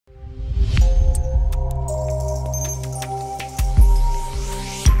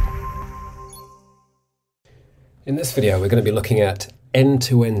In this video, we're going to be looking at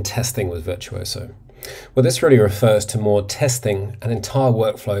end-to-end testing with Virtuoso. Well, this really refers to more testing an entire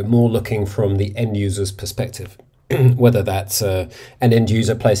workflow, more looking from the end user's perspective, whether that's an end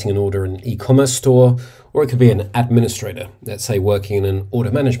user placing an order in an e-commerce store, or it could be an administrator, let's say working in an order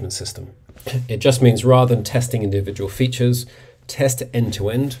management system. It just means rather than testing individual features, test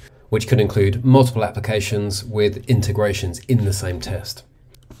end-to-end, which could include multiple applications with integrations in the same test.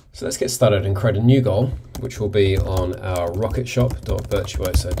 So let's get started and create a new goal, which will be on our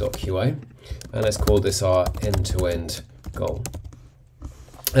rocketshop.virtuoso.qa, and let's call this our end-to-end goal.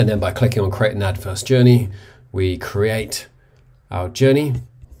 And then by clicking on create and add first journey, we create our journey.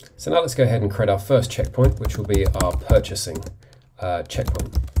 So now let's go ahead and create our first checkpoint, which will be our purchasing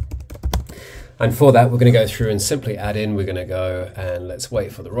checkpoint. And for that, we're going to go through and simply add in, we're going to go and let's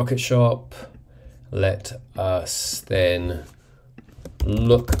wait for the rocket shop. Let us then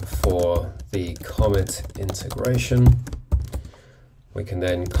look for the Comet integration. We can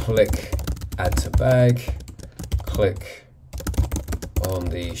then click add to bag, click on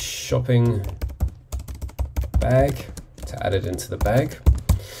the shopping bag to add it into the bag.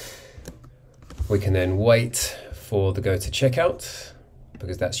 We can then wait for the go to checkout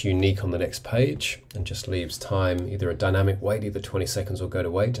because that's unique on the next page and just leaves time, either a dynamic wait, either 20 seconds or go to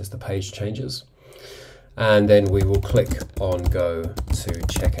wait as the page changes. And then we will click on go to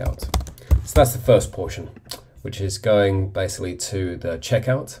checkout. So that's the first portion, which is going basically to the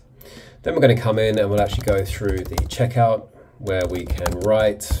checkout. Then we're going to come in and we'll actually go through the checkout where we can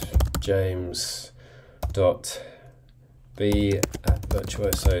write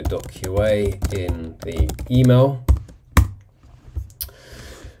james.b@virtuoso.qa in the email.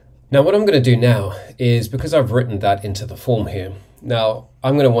 Now what I'm going to do now is, because I've written that into the form here, now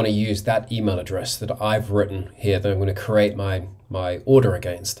I'm going to want to use that email address that I've written here that I'm going to create my order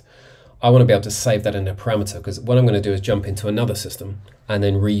against. I want to be able to save that in a parameter, because what I'm going to do is jump into another system and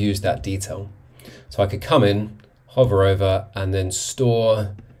then reuse that detail. So I could come in, hover over, and then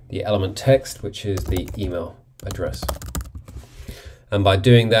store the element text, which is the email address. And by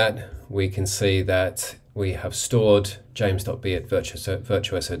doing that, we can see that we have stored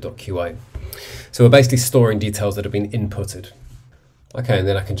james.b@virtuoso.qa. So we're basically storing details that have been inputted. Okay, and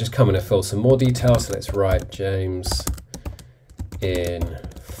then I can just come in and fill some more details. So let's write James in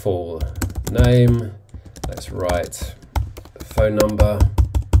full name. Let's write phone number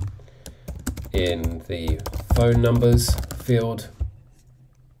in the phone numbers field.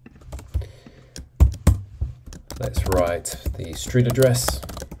 Let's write the street address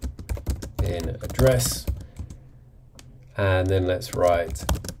in address. And then let's write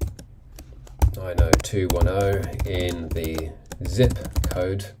 90210 in the zip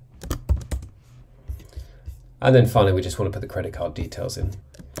code. And then finally, we just want to put the credit card details in.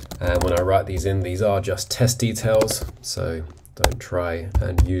 And when I write these in, these are just test details. So don't try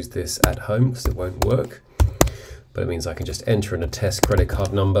and use this at home because it won't work. But it means I can just enter in a test credit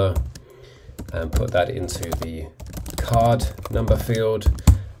card number and put that into the card number field.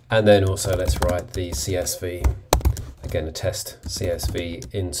 And then also let's write the CSV, again, a test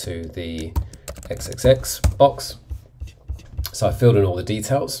CSV into the XXX box. So I filled in all the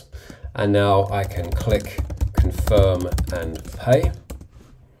details, and now I can click confirm and pay.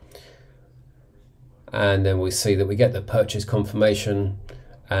 And then we see that we get the purchase confirmation.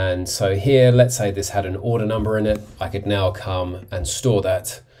 And so here, let's say this had an order number in it. I could now come and store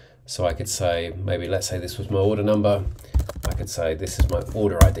that. So I could say, maybe let's say this was my order number. I could say this is my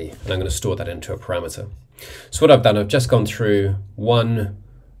order ID, and I'm going to store that into a parameter. So what I've done, I've just gone through one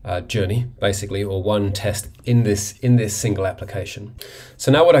journey, basically, or one test in this single application.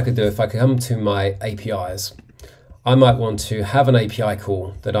 So now what I could do, if I come to my APIs, I might want to have an API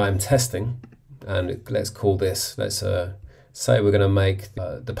call that I'm testing, and let's call this, let's say we're going to make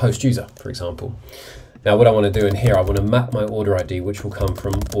the post user, for example. Now what I want to do in here, I want to map my order ID, which will come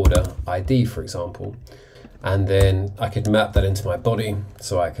from order ID, for example. And then I could map that into my body.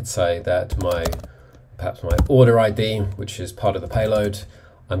 So I could say that perhaps my order ID, which is part of the payload,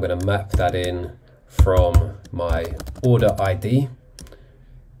 I'm going to map that in from my order ID,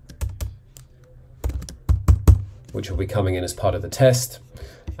 which will be coming in as part of the test.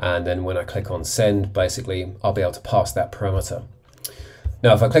 And then when I click on send, basically, I'll be able to pass that parameter.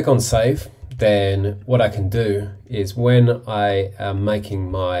 Now, if I click on save, then what I can do is when I am making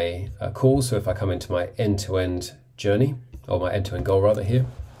my call, so if I come into my end-to-end journey, or my end-to-end goal rather here.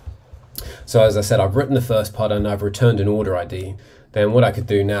 So as I said, I've written the first part and I've returned an order ID. Then what I could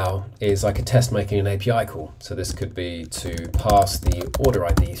do now is I could test making an API call. So this could be to pass the order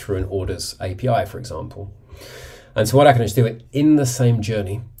ID through an orders API, for example. And so what I can just do it in the same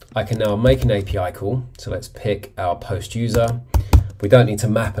journey, I can now make an API call. So let's pick our post user. We don't need to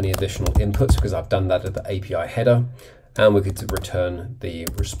map any additional inputs because I've done that at the API header, and we could return the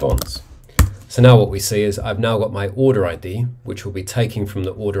response. So now what we see is I've now got my order ID, which will be taking from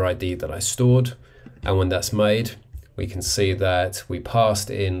the order ID that I stored. And when that's made, we can see that we passed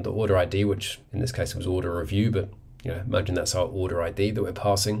in the order ID, which in this case it was order review, but imagine that's our order ID that we're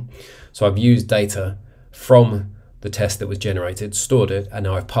passing. So I've used data from the test that was generated, stored it, and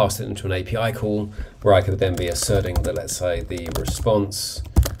now I've passed it into an API call where I could then be asserting that, let's say, the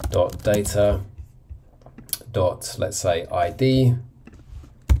response.data let's say ID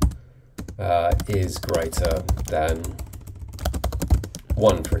is greater than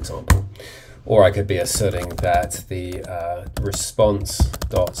 1, for example. Or I could be asserting that the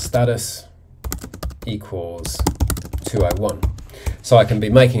response.status equals 201. So I can be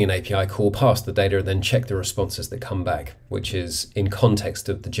making an API call, pass the data, and then check the responses that come back, which is in context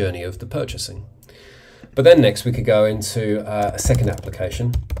of the journey of the purchasing. But then next we could go into a second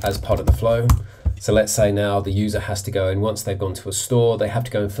application as part of the flow. So let's say now the user has to go in, once they've gone to a store, they have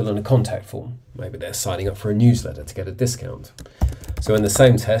to go and fill in a contact form. Maybe they're signing up for a newsletter to get a discount. So in the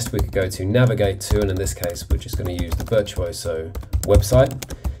same test, we could go to navigate to, and in this case, we're just going to use the Virtuoso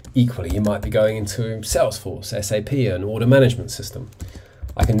website. Equally, you might be going into Salesforce, SAP, an order management system.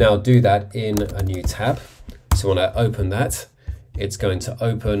 I can now do that in a new tab. So when I open that, it's going to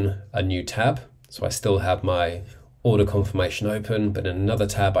open a new tab. So I still have my order confirmation open, but in another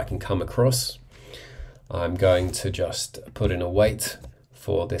tab I can come across. I'm going to just put in a wait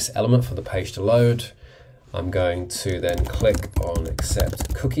for this element for the page to load. I'm going to then click on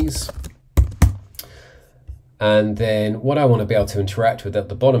accept cookies. And then what I want to be able to interact with at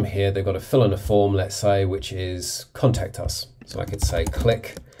the bottom here, they've got to fill in a form, let's say, which is contact us. So I could say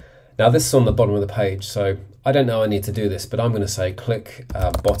click. Now this is on the bottom of the page, so I don't know I need to do this, but I'm going to say click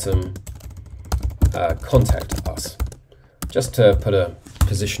bottom contact us, just to put a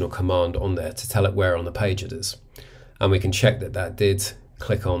positional command on there to tell it where on the page it is. And we can check that that did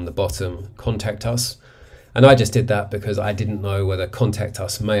click on the bottom contact us. And I just did that because I didn't know whether contact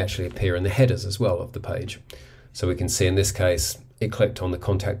us may actually appear in the headers as well of the page. So we can see in this case, it clicked on the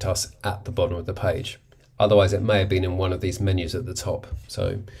contact us at the bottom of the page. Otherwise it may have been in one of these menus at the top.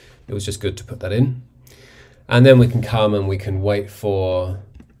 So it was just good to put that in. And then we can come and we can wait for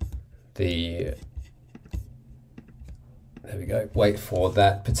the, there we go, wait for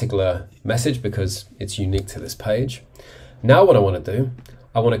that particular message because it's unique to this page. Now what I want to do,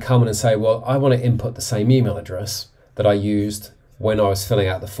 I want to come in and say, well, I want to input the same email address that I used when I was filling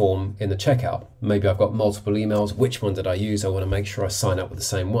out the form in the checkout. Maybe I've got multiple emails. Which one did I use? I want to make sure I sign up with the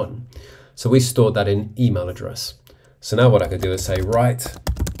same one. So we stored that in email address. So now what I could do is say write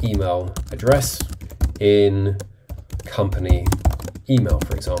email address in company email,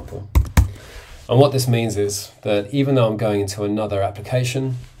 for example. And what this means is that even though I'm going into another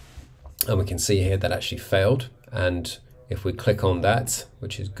application, and we can see here that actually failed, and if we click on that,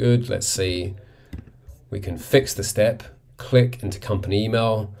 which is good, let's see, we can fix the step, click into company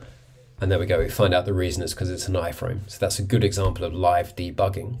email, and there we go, we find out the reason is because it's an iframe. So that's a good example of live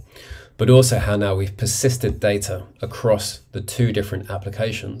debugging. But also how now we've persisted data across the two different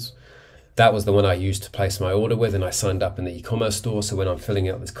applications. That was the one I used to place my order with, and I signed up in the e-commerce store. So when I'm filling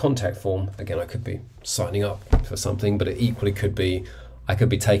out this contact form, again, I could be signing up for something, but it equally could be, I could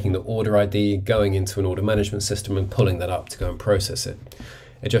be taking the order ID, going into an order management system and pulling that up to go and process it.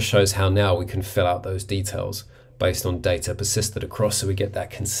 It just shows how now we can fill out those details based on data persisted across, so we get that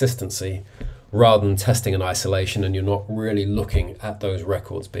consistency rather than testing in isolation and you're not really looking at those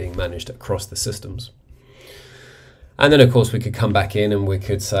records being managed across the systems. And then of course we could come back in and we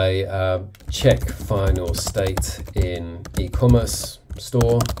could say check final state in e-commerce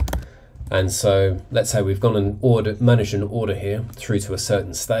store. And so let's say we've gone and managed an order here through to a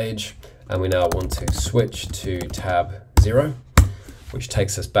certain stage, and we now want to switch to tab 0, which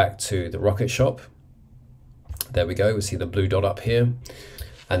takes us back to the Rocket Shop. There we go, we see the blue dot up here.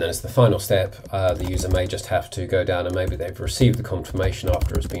 And then as the final step, the user may just have to go down and maybe they've received the confirmation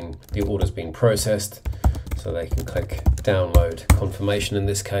after the order's been processed. So they can click download confirmation in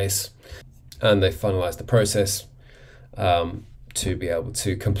this case, and they finalize the process to be able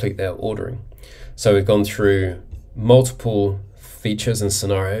to complete their ordering. So we've gone through multiple features and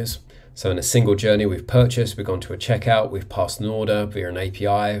scenarios. So in a single journey, we've purchased, we've gone to a checkout, we've passed an order via an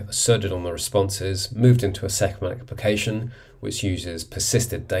API, asserted on the responses, moved into a second application, which uses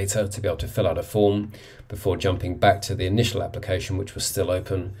persisted data to be able to fill out a form before jumping back to the initial application, which was still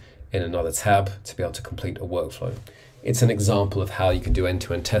open in another tab to be able to complete a workflow. It's an example of how you can do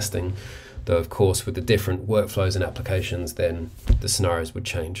end-to-end testing Though, of course, with the different workflows and applications, then the scenarios would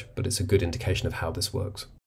change. But it's a good indication of how this works.